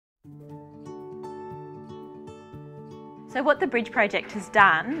So what the Bridge project has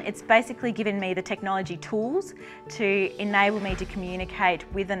done, it's basically given me the technology tools to enable me to communicate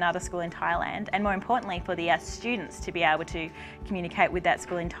with another school in Thailand, and more importantly for the students to be able to communicate with that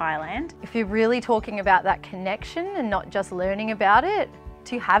school in Thailand. If you're really talking about that connection and not just learning about it,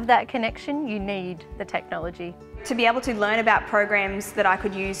 to have that connection you need the technology. To be able to learn about programs that I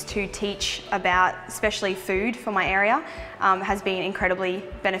could use to teach about especially food for my area has been incredibly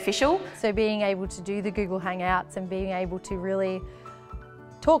beneficial. So being able to do the Google Hangouts and being able to really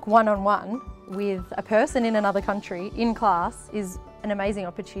talk one-on-one with a person in another country in class is an amazing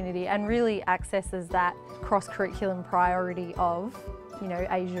opportunity and really accesses that cross-curriculum priority of,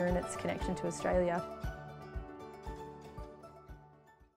 Asia and its connection to Australia.